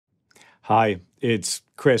Hi, it's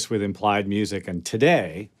Chris with Implied Music, and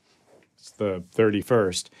today, it's the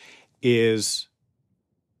 31st, is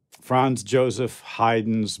Franz Joseph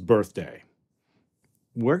Haydn's birthday.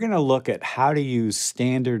 We're going to look at how to use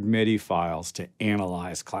standard MIDI files to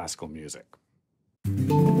analyze classical music.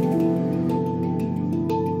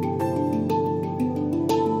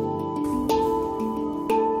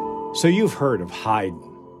 So you've heard of Haydn.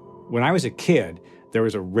 When I was a kid, there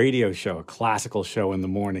was a radio show, a classical show in the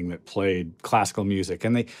morning that played classical music.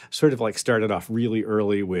 And they sort of like started off really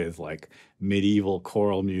early with like medieval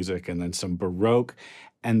choral music and then some Baroque.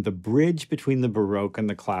 And the bridge between the Baroque and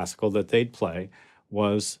the classical that they'd play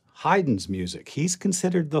was Haydn's music. He's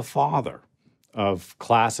considered the father of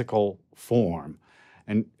classical form.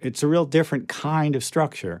 And it's a real different kind of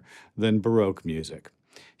structure than Baroque music.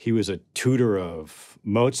 He was a tutor of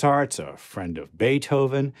Mozart's, a friend of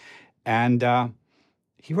Beethoven, and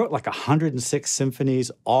he wrote like 106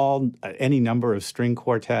 symphonies, any number of string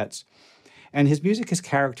quartets. And his music is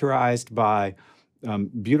characterized by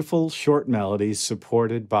beautiful short melodies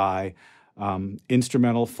supported by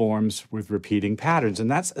instrumental forms with repeating patterns.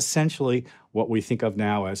 And that's essentially what we think of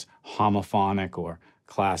now as homophonic or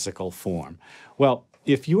classical form. Well,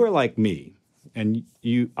 if you are like me, and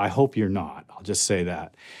I hope you're not, I'll just say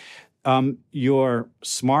that, you're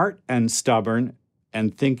smart and stubborn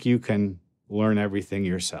and think you can learn everything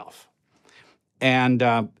yourself. And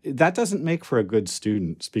that doesn't make for a good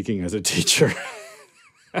student, speaking as a teacher.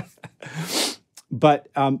 But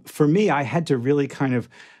for me, I had to really kind of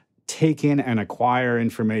take in and acquire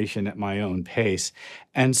information at my own pace.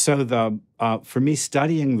 And so for me,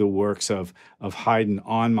 studying the works of Haydn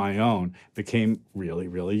on my own became really,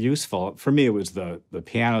 really useful. For me, it was the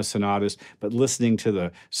piano sonatas, but listening to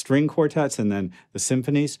the string quartets and then the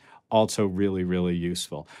symphonies, also really, really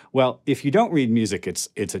useful. Well, if you don't read music, it's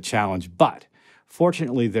a challenge, but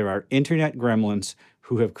fortunately, there are internet gremlins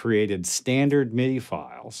who have created standard MIDI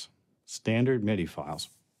files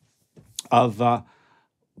of a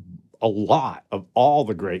lot of all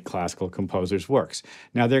the great classical composers' works.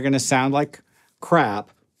 Now, they're going to sound like crap,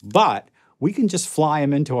 but we can just fly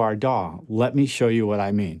them into our DAW. Let me show you what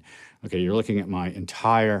I mean. Okay, you're looking at my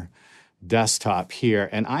entire desktop here,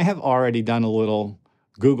 and I have already done a little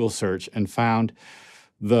Google search and found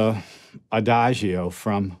the Adagio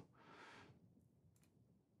from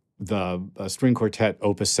the string quartet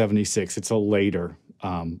Opus 76. It's a later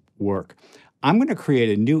work. I'm going to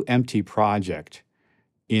create a new empty project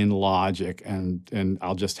in Logic, and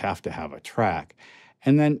I'll just have to have a track.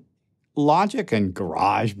 And then Logic and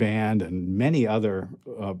GarageBand and many other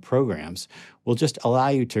programs will just allow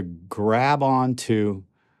you to grab onto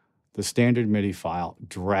the standard MIDI file,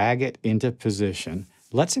 drag it into position.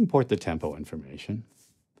 Let's import the tempo information.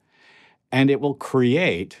 And it will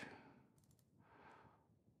create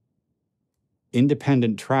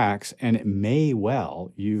independent tracks, and it may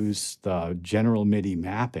well use the general MIDI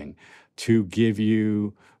mapping to give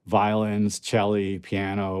you violins, cello,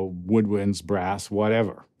 piano, woodwinds, brass,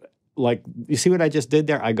 whatever. Like, you see what I just did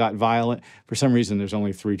there? I got violin. For some reason, there's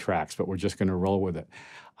only 3 tracks, but we're just going to roll with it.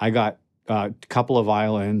 I got a couple of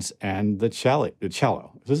violins and the cello.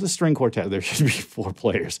 This is a string quartet. There should be 4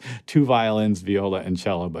 players, 2 violins, viola, and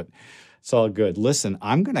cello, but it's all good. Listen,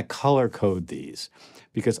 I'm going to color code these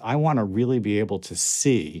because I want to really be able to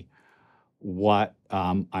see what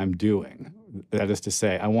I'm doing. That is to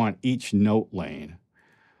say, I want each note lane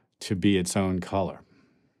to be its own color.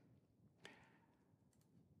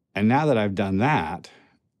 And now that I've done that,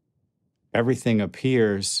 everything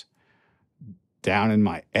appears down in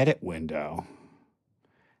my edit window,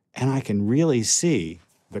 and I can really see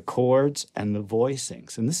the chords and the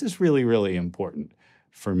voicings. And this is really, really important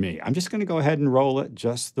for me. I'm just going to go ahead and roll it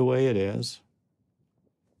just the way it is.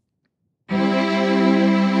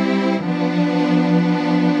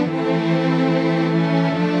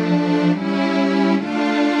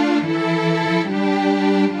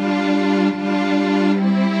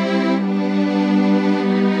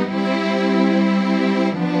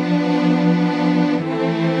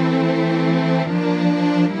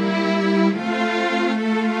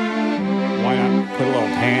 Why not put a little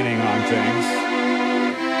panning on things?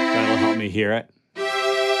 That'll help me hear it.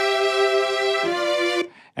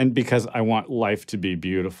 And because I want life to be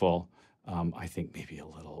beautiful, I think maybe a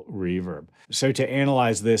little reverb. So to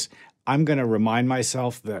analyze this, I'm going to remind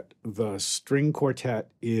myself that the string quartet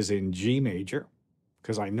is in G major,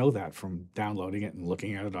 because I know that from downloading it and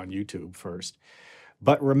looking at it on YouTube first.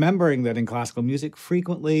 But remembering that in classical music,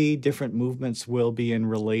 frequently different movements will be in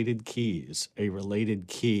related keys. A related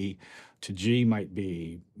key to G might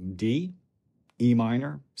be D, E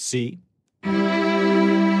minor, C.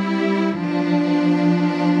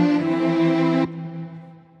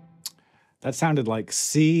 That sounded like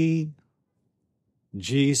C,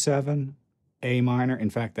 G7, A minor. In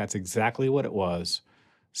fact, that's exactly what it was.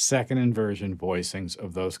 Second inversion voicings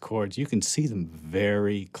of those chords. You can see them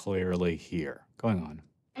very clearly here. Going on.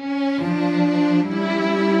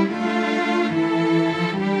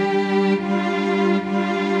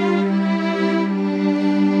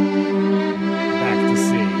 Back to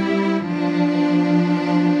C.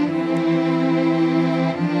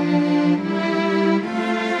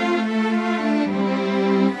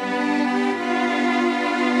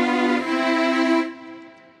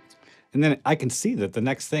 And then I can see that the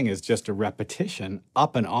next thing is just a repetition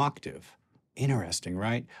up an octave. Interesting,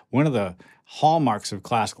 right? One of the hallmarks of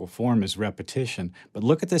classical form is repetition, but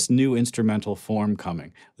look at this new instrumental form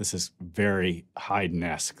coming. This is very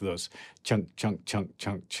Haydn-esque, those chunk, chunk, chunk,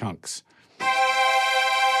 chunk, chunks.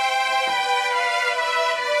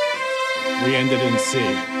 We ended in C.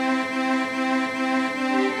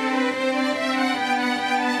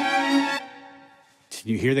 Can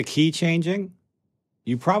you hear the key changing?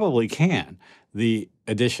 You probably can. The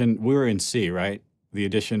addition, we were in C, right? The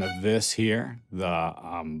addition of this here,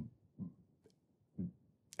 the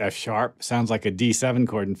F sharp, sounds like a D7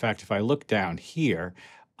 chord. In fact, if I look down here,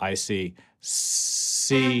 I see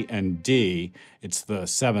C and D. It's the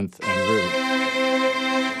seventh and root.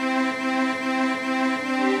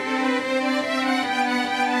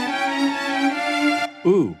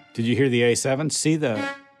 Ooh, did you hear the A7? See the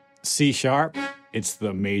C sharp? It's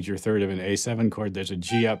the major third of an A7 chord. There's a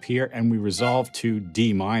G up here, and we resolve to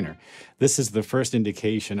D minor. This is the first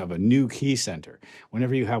indication of a new key center.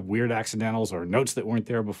 Whenever you have weird accidentals or notes that weren't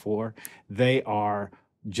there before, they are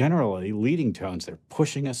generally leading tones. They're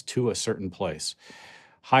pushing us to a certain place.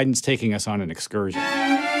 Haydn's taking us on an excursion.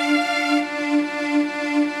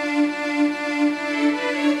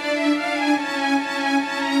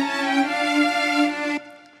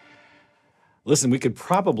 Listen, we could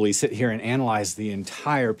probably sit here and analyze the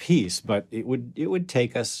entire piece, but it would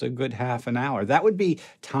take us a good half an hour. That would be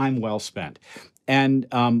time well spent. And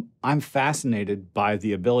I'm fascinated by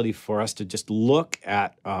the ability for us to just look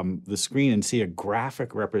at the screen and see a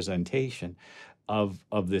graphic representation of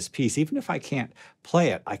this piece. Even if I can't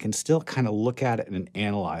play it, I can still kind of look at it and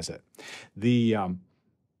analyze it.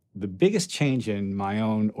 The biggest change in my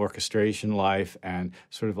own orchestration life and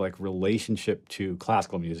sort of like relationship to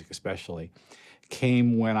classical music especially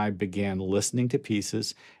came when I began listening to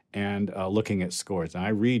pieces and looking at scores. And I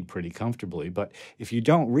read pretty comfortably, but if you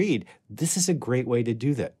don't read, this is a great way to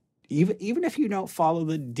do that. Even if you don't follow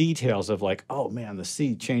the details of like, oh man, the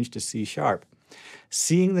C changed to C sharp,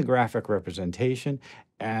 seeing the graphic representation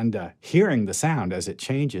and hearing the sound as it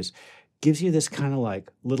changes gives you this kind of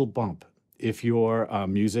like little bump. If you're a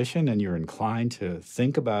musician and you're inclined to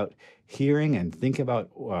think about hearing and think about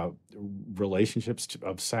relationships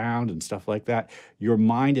of sound and stuff like that, your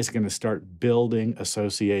mind is going to start building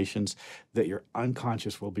associations that your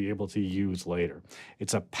unconscious will be able to use later.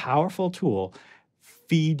 It's a powerful tool.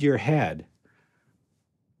 Feed your head,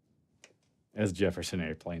 as Jefferson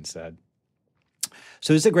Airplane said.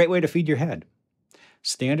 So this is a great way to feed your head.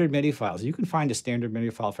 Standard MIDI files. You can find a standard MIDI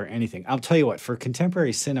file for anything. I'll tell you what, for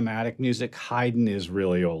contemporary cinematic music, Haydn is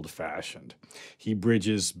really old-fashioned. He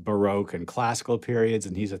bridges Baroque and classical periods,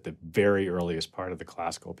 and he's at the very earliest part of the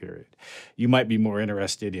classical period. You might be more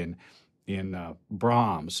interested in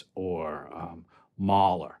Brahms or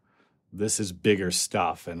Mahler. This is bigger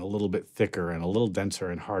stuff and a little bit thicker and a little denser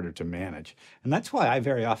and harder to manage. And that's why I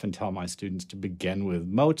very often tell my students to begin with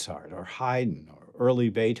Mozart or Haydn or early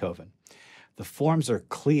Beethoven. The forms are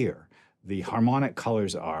clear. The harmonic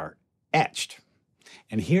colors are etched.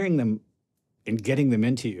 And hearing them and getting them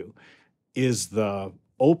into you is the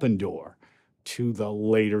open door to the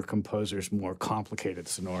later composer's more complicated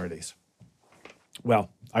sonorities.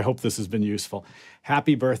 Well, I hope this has been useful.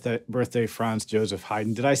 Happy birthday, Franz Joseph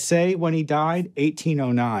Haydn. Did I say when he died?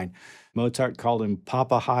 1809. Mozart called him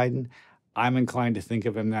Papa Haydn. I'm inclined to think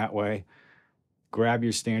of him that way. Grab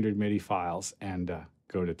your standard MIDI files and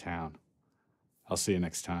go to town. I'll see you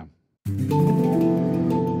next time.